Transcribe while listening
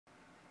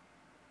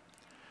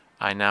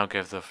I now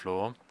give the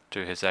floor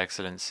to His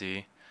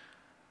Excellency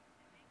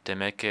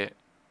Demeke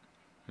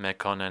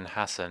Mekonnen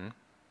Hassen,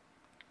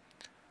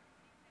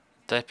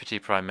 Deputy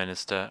Prime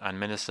Minister and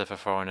Minister for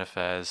Foreign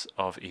Affairs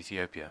of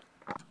Ethiopia.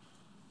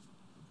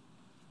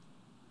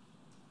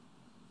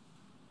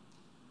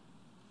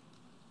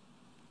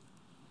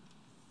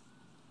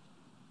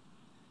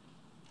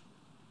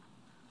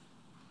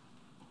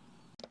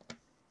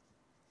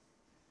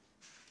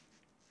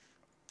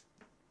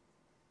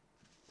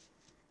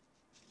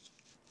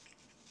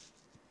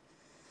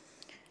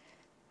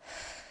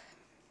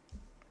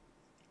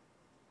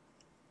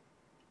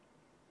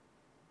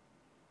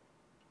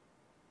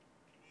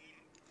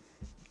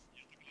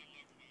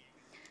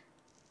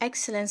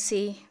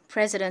 Excellency,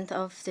 President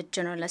of the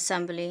General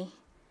Assembly,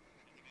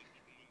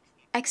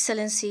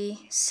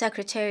 Excellency,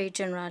 Secretary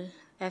General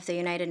of the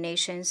United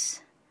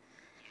Nations,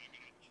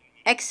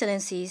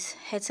 Excellencies,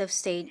 Heads of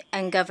State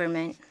and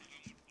Government,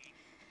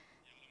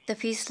 the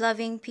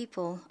peace-loving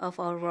people of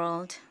our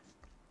world,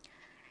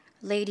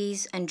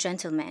 ladies and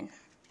gentlemen.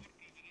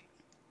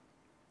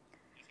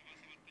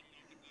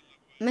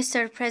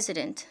 Mr.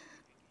 President,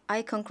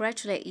 I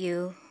congratulate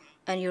you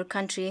and your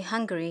country,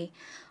 Hungary,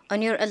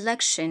 on your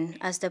election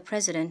as the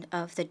President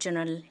of the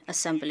General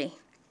Assembly.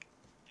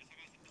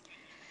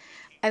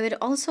 I would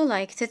also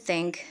like to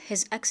thank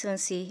His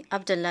Excellency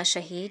Abdullah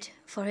Shahid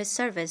for his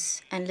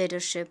service and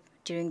leadership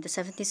during the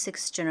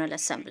 76th General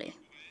Assembly.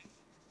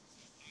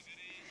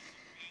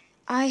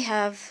 I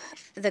have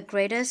the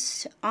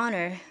greatest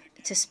honor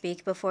to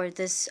speak before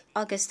this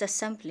august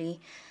assembly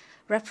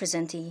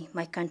representing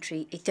my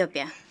country,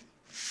 Ethiopia.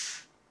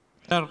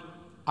 We are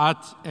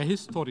at a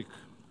historic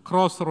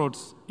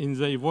crossroads in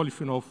the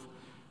evolution of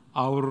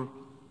our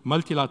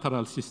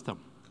multilateral system.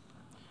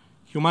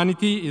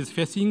 Humanity is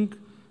facing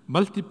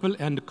multiple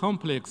and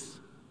complex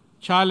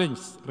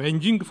challenges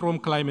ranging from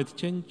climate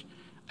change,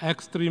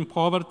 extreme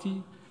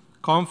poverty,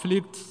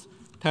 conflicts,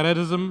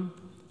 terrorism,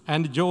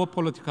 and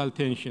geopolitical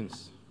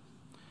tensions.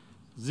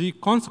 The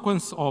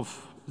consequences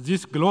of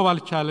these global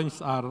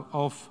challenges are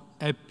of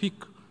epic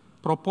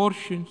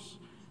proportions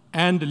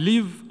and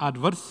leave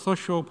adverse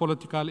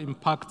socio-political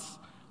impacts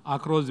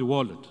across the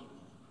world.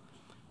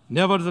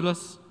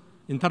 Nevertheless,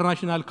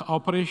 international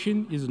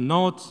cooperation is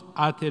not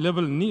at a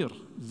level near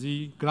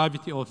the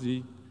gravity of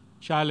the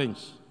challenge.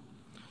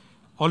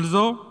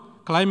 Although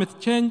climate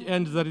change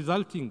and the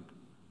resulting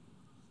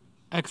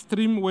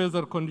extreme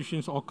weather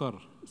conditions occur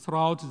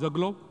throughout the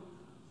globe,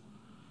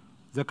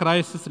 the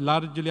crisis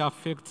largely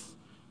affects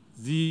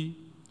the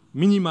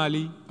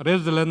minimally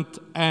resilient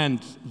and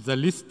the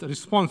least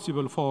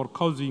responsible for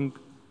causing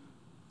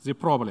the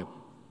problem.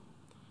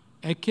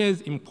 A case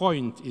in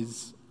point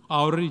is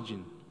our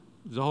region,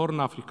 the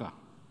Horn of Africa,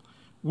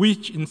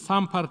 which in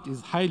some part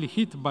is highly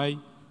hit by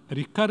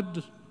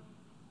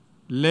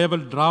record-level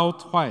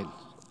drought while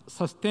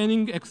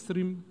sustaining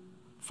extreme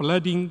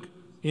flooding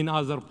in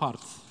other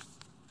parts.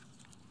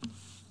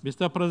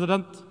 Mr.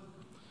 President,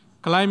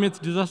 climate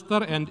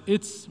disaster and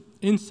its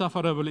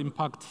insufferable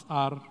impacts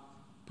are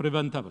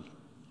preventable.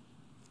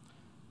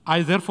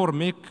 I therefore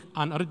make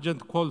an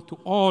urgent call to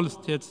all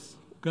states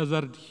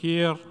gathered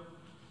here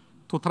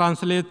to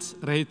translate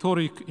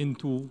rhetoric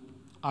into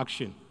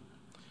action.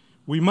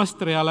 We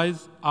must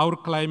realize our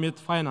climate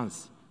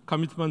finance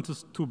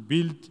commitments to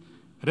build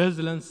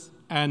resilience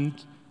and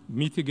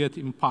mitigate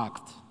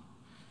impact.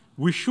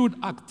 We should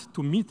act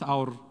to meet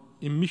our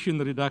emission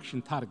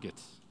reduction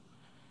targets.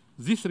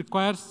 This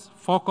requires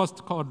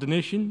focused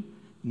coordination,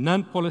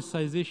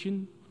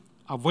 non-politicization,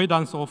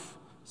 avoidance of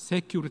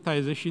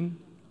securitization,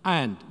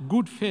 and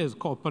good faith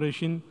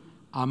cooperation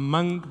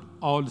among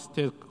all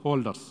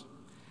stakeholders.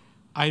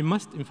 I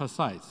must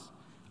emphasize,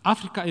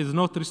 Africa is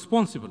not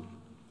responsible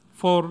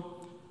for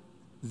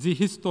the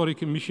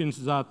historic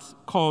emissions that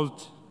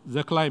caused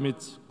the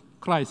climate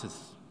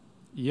crisis.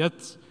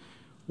 Yet,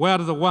 we are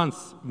the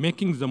ones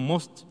making the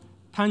most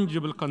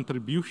tangible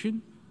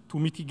contribution to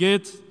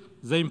mitigate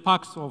the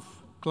impacts of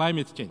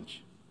climate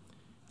change.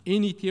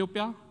 In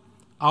Ethiopia,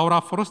 our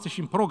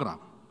afforestation program,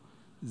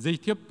 the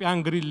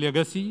Ethiopian Green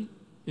Legacy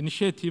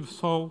initiative,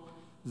 saw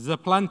the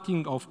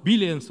planting of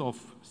billions of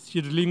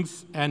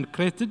seedlings and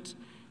created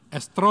a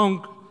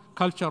strong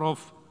culture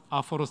of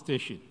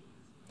afforestation.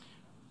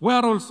 We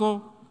are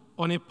also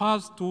on a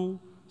path to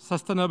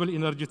sustainable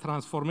energy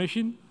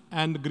transformation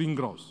and green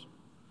growth.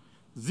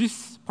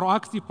 These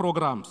proactive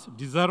programs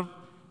deserve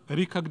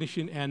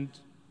recognition and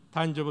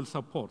tangible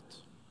support.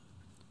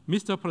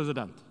 Mr.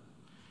 President,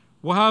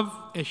 we have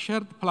a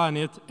shared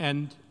planet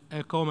and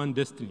a common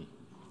destiny.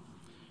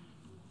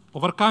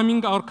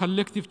 Overcoming our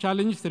collective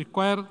challenges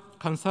require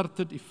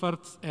concerted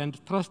efforts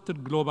and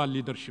trusted global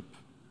leadership.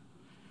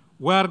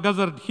 We are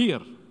gathered here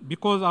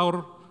because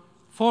our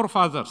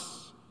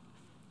forefathers,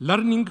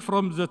 learning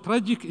from the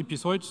tragic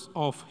episodes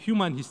of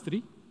human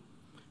history,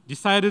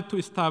 decided to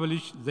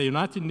establish the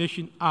United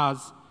Nations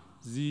as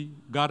the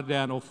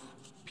guardian of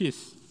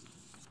peace.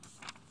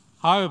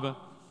 However,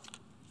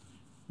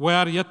 we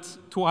are yet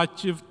to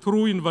achieve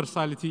true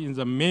universality in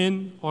the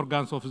main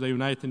organs of the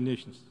United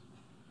Nations.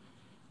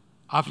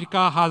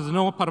 Africa has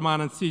no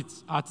permanent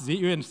seats at the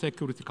UN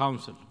Security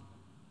Council.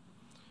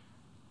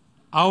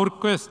 Our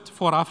quest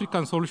for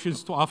African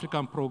solutions to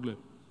African problems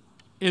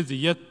is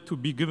yet to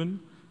be given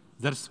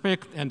the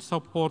respect and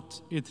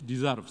support it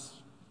deserves.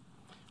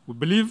 We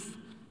believe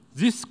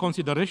these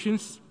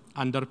considerations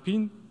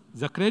underpin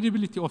the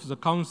credibility of the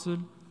Council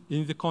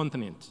in the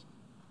continent.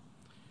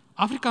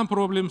 African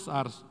problems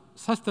are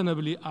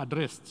sustainably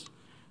addressed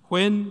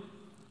when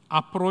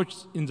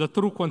approached in the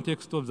true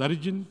context of the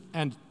region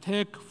and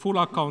take full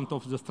account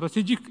of the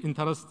strategic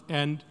interests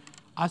and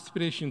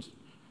aspirations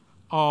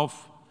of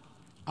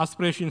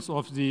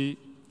the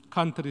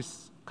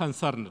countries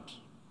concerned.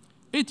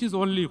 It is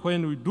only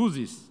when we do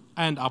this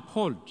and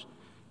uphold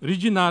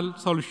regional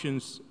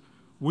solutions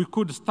we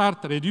could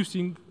start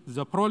reducing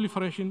the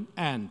proliferation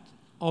and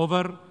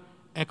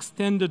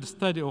overextended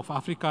study of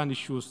African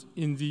issues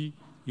in the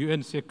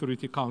UN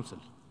Security Council.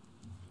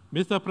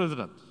 Mr.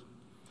 President,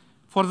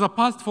 for the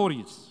past 4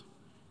 years,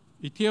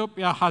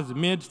 Ethiopia has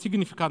made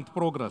significant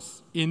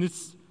progress in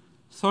its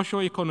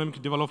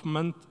socio-economic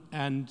development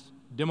and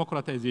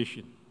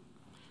democratization.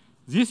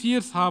 These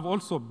years have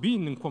also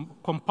been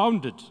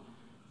compounded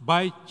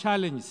by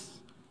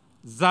challenges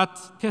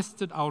that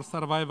tested our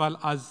survival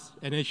as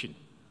a nation.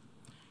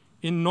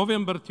 In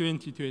November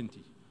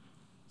 2020,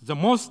 the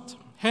most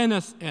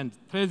heinous and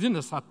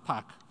treasonous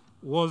attack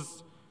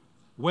was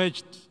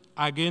waged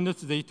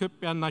against the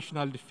Ethiopian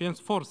National Defense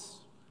Force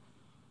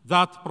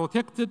that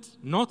protected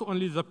not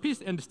only the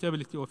peace and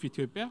stability of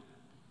Ethiopia,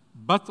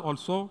 but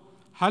also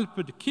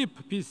helped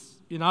keep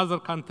peace in other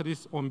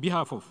countries on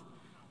behalf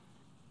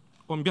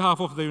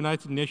of the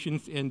United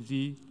Nations and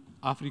the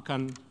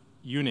African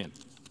Union.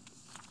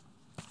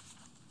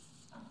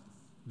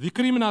 The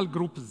criminal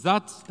group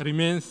that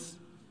remains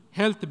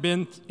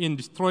hell-bent in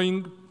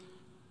destroying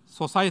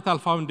societal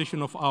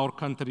foundation of our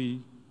country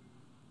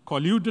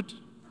colluded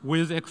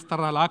with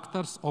external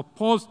actors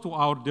opposed to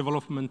our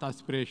development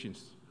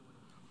aspirations.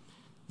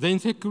 The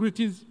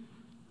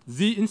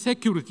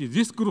insecurity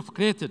this group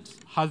created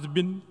has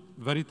been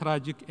very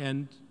tragic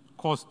and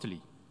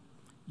costly.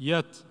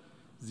 Yet,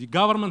 the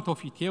government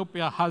of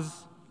Ethiopia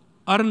has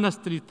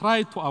earnestly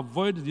tried to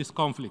avoid this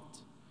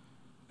conflict.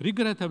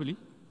 Regrettably,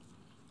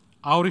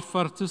 our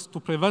efforts to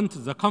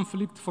prevent the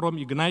conflict from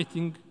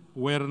igniting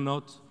were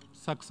not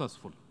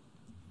successful.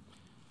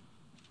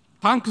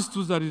 Thanks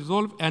to the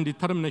resolve and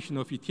determination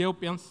of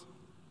Ethiopians,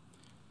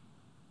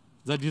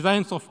 the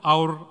designs of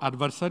our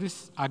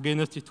adversaries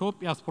against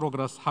Ethiopia's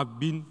progress have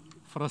been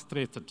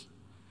frustrated.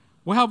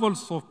 We have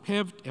also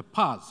paved a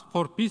path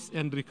for peace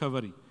and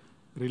recovery,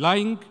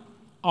 relying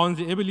on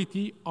the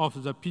ability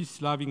of the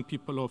peace-loving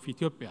people of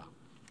Ethiopia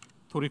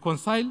to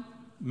reconcile,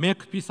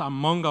 make peace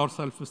among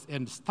ourselves,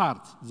 and start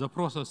the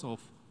process of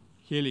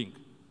healing.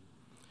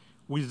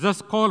 We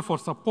thus call for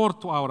support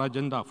to our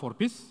agenda for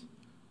peace,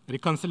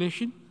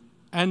 reconciliation,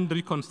 and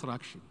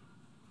reconstruction.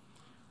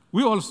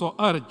 We also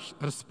urge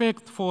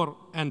respect for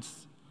and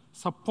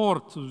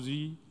support to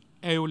the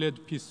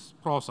EU-led peace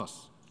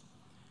process.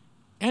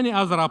 Any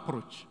other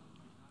approach,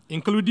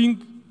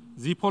 including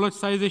the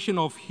politicization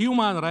of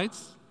human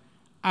rights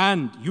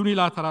and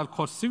unilateral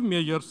coercive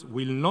measures,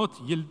 will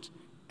not yield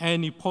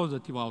any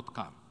positive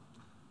outcome.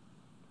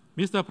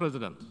 Mr.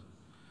 President,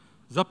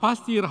 the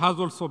past year has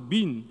also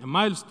been a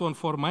milestone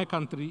for my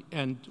country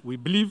and we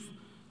believe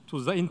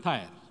to the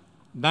entire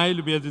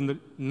Nile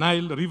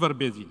River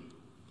Basin.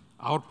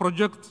 Our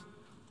project,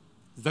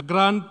 the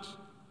Grand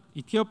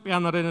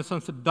Ethiopian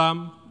Renaissance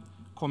Dam,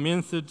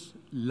 commenced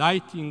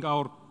lighting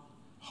our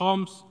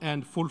homes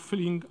and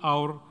fulfilling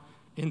our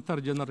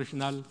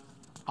intergenerational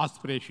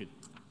aspiration.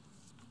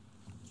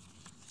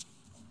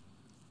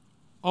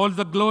 All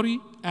the glory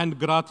and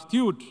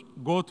gratitude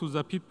go to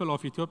the people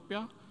of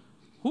Ethiopia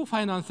who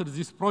financed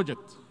this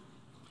project.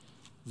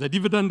 The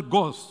dividend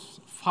goes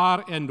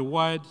far and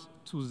wide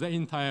to the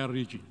entire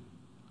region.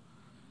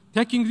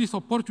 Taking this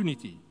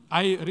opportunity,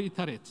 I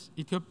reiterate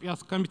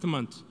Ethiopia's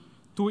commitment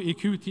to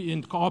equity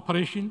and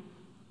cooperation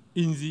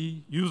in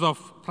the use of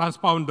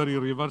transboundary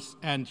rivers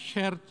and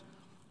shared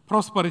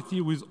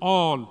prosperity with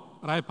all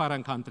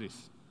riparian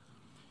countries.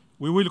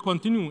 We will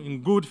continue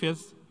in good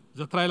faith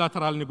the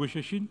trilateral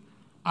negotiation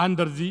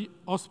under the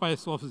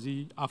auspices of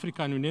the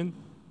African Union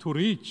to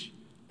reach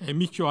a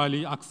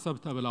mutually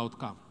acceptable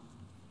outcome.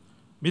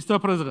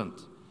 Mr. President,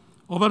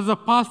 over the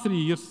past 3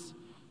 years,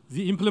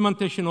 the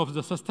implementation of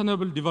the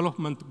Sustainable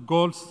Development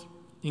Goals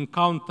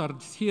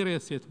encountered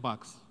serious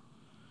setbacks.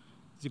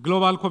 The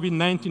global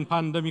COVID-19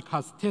 pandemic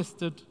has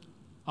tested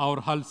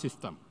our health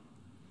system.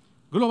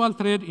 Global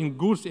trade in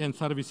goods and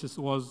services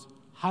was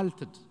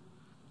halted,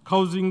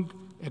 causing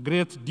a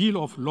great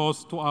deal of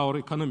loss to our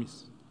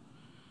economies.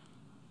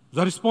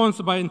 The response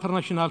by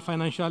international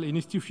financial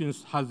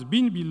institutions has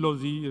been below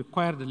the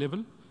required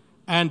level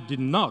and did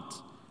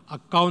not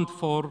account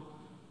for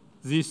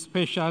the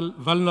special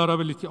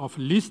vulnerability of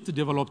least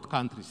developed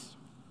countries.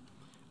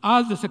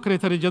 As the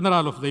Secretary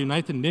General of the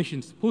United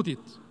Nations put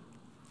it,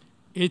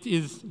 it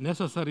is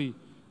necessary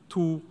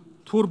to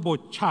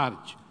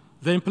turbocharge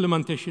the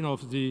implementation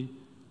of the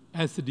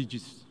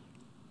SDGs.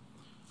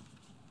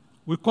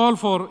 We call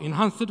for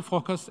enhanced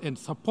focus and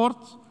support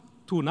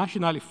to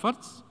national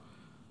efforts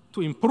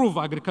to improve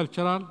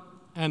agricultural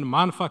and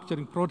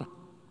manufacturing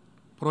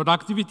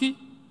productivity,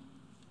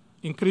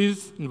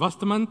 increase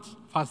investment,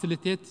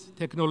 facilitate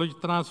technology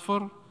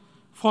transfer,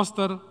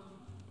 foster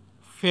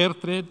fair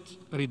trade,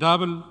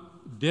 redouble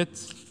debt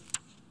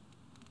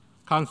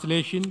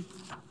cancellation,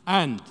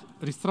 and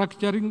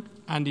restructuring,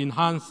 and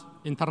enhance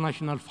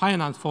international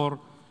finance for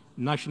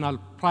national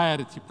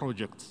priority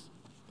projects.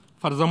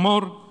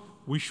 Furthermore,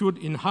 we should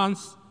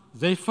enhance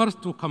the efforts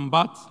to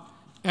combat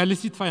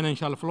illicit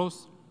financial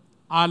flows,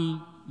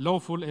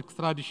 unlawful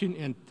extradition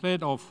and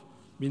trade of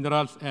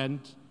minerals, and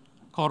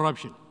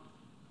corruption.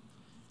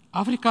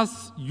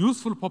 Africa's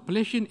youthful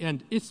population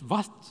and its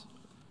vast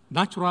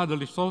natural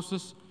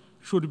resources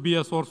should be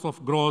a source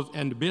of growth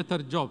and better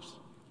jobs.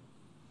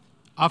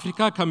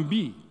 Africa can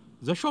be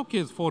the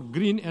showcase for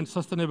green and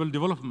sustainable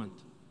development.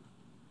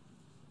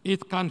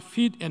 It can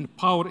feed and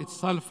power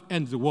itself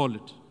and the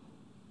world.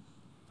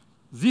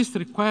 This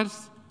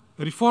requires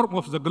reform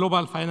of the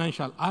global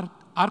financial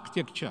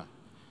architecture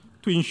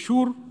to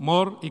ensure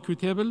more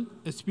equitable,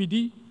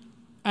 speedy,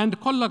 and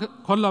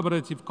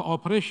collaborative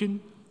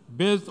cooperation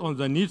based on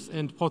the needs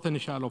and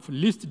potential of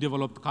least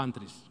developed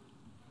countries.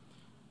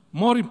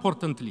 More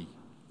importantly,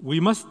 we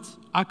must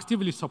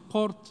actively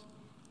support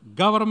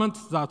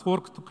governments that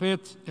work to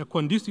create a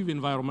conducive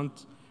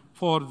environment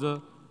for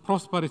the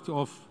prosperity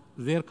of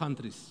their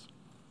countries.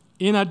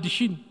 In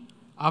addition,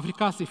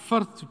 Africa's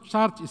effort to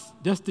chart its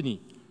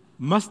destiny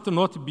must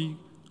not be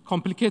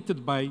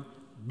complicated by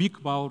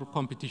big power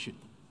competition.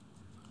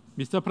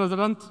 Mr.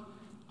 President,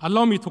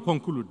 allow me to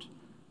conclude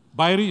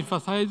by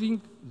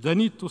re-emphasizing the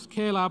need to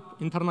scale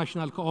up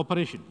international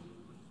cooperation.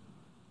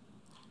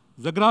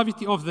 The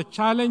gravity of the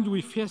challenge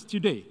we face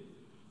today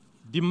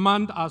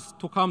demands us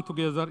to come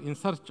together in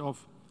search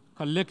of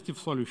collective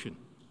solution.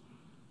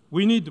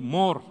 We need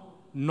more,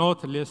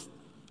 not less,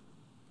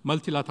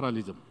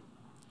 multilateralism.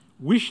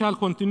 We shall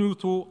continue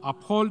to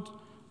uphold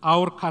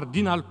our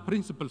cardinal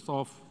principles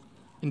of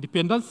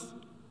independence,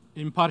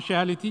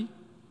 impartiality,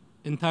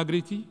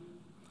 integrity,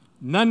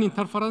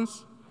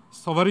 non-interference,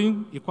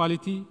 sovereign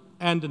equality,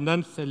 and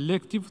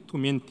non-selective to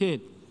maintain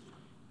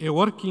a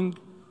working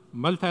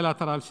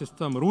multilateral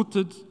system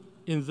rooted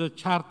in the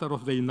Charter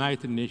of the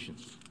United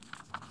Nations.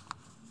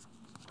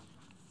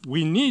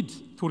 We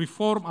need to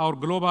reform our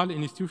global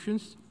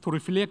institutions to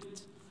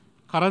reflect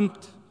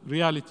current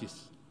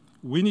realities.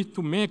 We need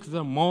to make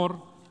them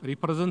more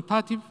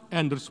representative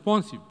and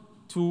responsive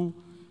to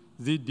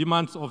the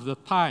demands of the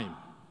time.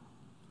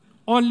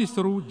 Only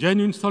through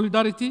genuine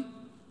solidarity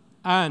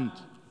and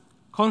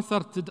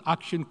concerted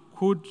action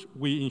could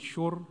we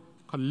ensure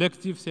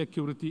collective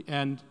security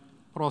and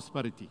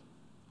prosperity.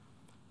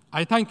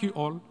 I thank you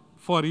all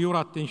for your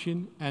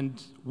attention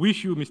and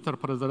wish you, Mr.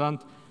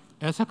 President,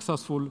 a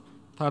successful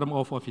term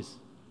of office.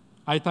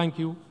 I thank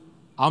you.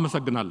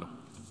 አመሰግናለሁ።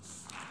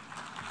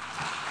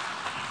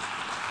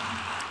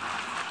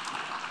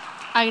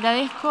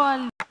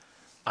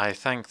 I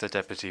thank the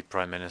Deputy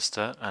Prime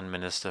Minister and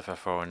Minister for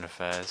Foreign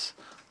Affairs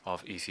of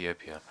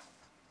Ethiopia.